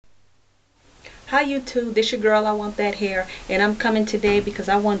Hi YouTube, this your girl I Want That Hair, and I'm coming today because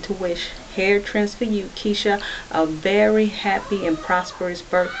I want to wish Hairtrends4u, Keisha, a very happy and prosperous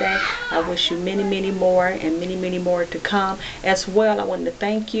birthday. I wish you many more and many more to come. As well, I wanted to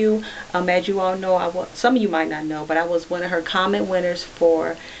thank you. As you all know, some of you might not know, but I was one of her comment winners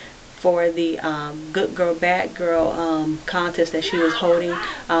for the Good Girl Bad Girl contest that she was holding.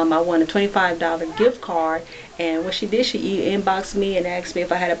 I won a $25 gift card, and what she did, she inboxed me and asked me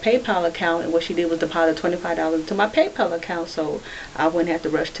if I had a PayPal account, and what she did was deposit $25 to my PayPal account so I wouldn't have to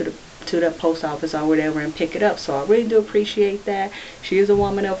rush to the post office or whatever and pick it up. So I really do appreciate that. She is a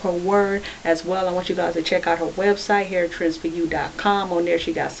woman of her word. As well, I want you guys to check out her website, hairtrends4u.com. On there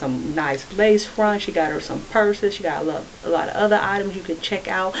she got some nice lace fronts, she got her some purses, she got a lot of other items you can check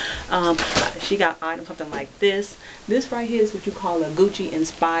out. She got items something like this right here is what you call a Gucci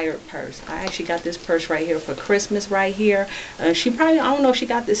inspired purse. I actually got this purse right here for Christmas right here. She probably, I don't know if she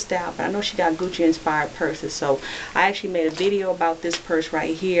got this style, but I know she got Gucci inspired purses. So I actually made a video about this purse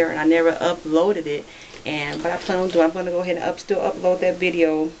right here, and I never uploaded it, but I plan on doing, I'm going to go ahead and still upload that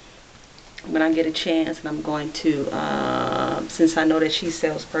video when I get a chance. And I'm going to, since I know that she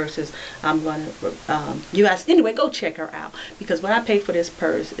sells purses, I'm going to, you guys, anyway, go check her out, because what I paid for this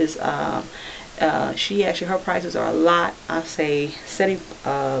purse is, she actually, her prices are a lot, I say,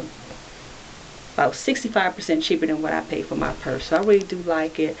 about 65% cheaper than what I paid for my purse. So I really do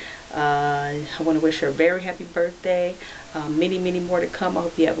like it. I want to wish her a very happy birthday. Many more to come. I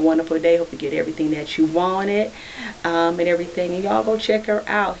hope you have a wonderful day. Hope you get everything that you wanted, and everything. And y'all go check her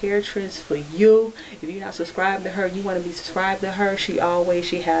out, Hairtrends4u. If you're not subscribed to her, you want to be subscribed to her. She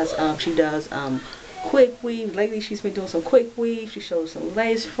does quick weave. Lately she's been doing some quick weave. She shows some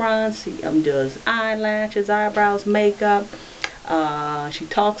lace fronts. She does eyelashes, eyebrows, makeup. She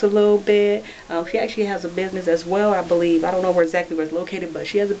talks a little bit. She actually has a business as well, I believe. I don't know exactly where it's located, but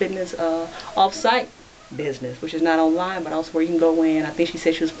she has a business, off-site business, which is not online, but also where you can go in. I think she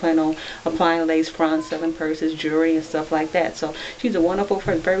said she was planning on applying lace fronts, selling purses, jewelry, and stuff like that. So she's a wonderful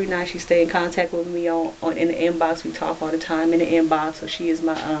friend, very nice. She stay in contact with me on in the inbox. We talk all the time in the inbox. So she is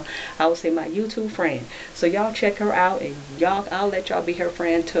my, I would say, my YouTube friend. So y'all check her out, and I'll let y'all be her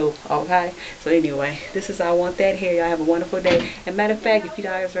friend too. Okay. So anyway, this is I Want That Hair. Y'all have a wonderful day. And matter of fact, if you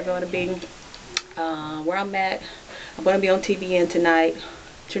guys are going to be where I'm at, I'm going to be on TVN tonight.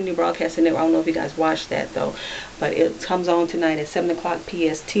 Trinity Broadcasting Network. I don't know if you guys watch that though, but it comes on tonight at 7 o'clock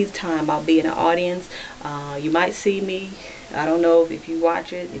PST time. I'll be in the audience. You might see me. I don't know if you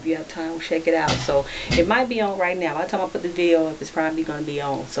watch it. If you have time, check it out. So it might be on right now. By the time I put the video up, it's probably going to be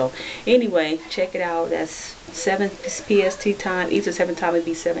on. So anyway, check it out. That's 7 PST time. Eastern Standard Time would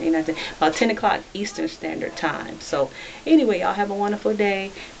be 7, 8, 9, 10. About 10 o'clock Eastern Standard Time. So anyway, y'all have a wonderful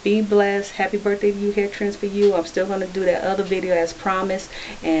day. Be blessed. Happy birthday to you, Hairtrends4u. I'm still going to do that other video as promised.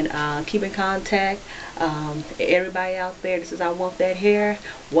 And keep in contact. Everybody out there, this is I Want That Hair.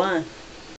 1.